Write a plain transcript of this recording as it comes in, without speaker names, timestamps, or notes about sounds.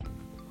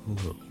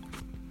Hello.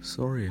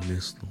 Sorry I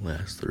missed the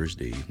last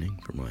Thursday evening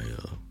for my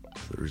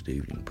Thursday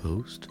evening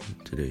post.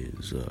 Today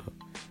is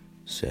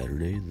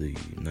Saturday the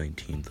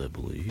 19th, I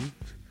believe.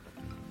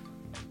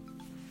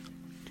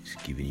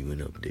 Just giving you an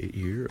update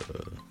here.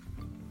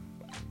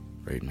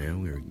 Right now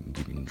we are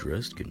getting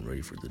dressed, getting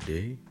ready for the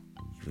day,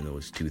 even though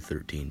it's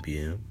 2:13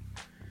 p.m.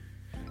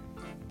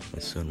 My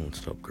son won't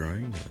stop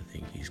crying. I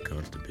think he's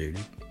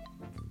constipated.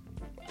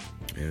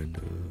 And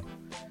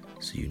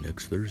see you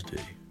next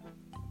Thursday.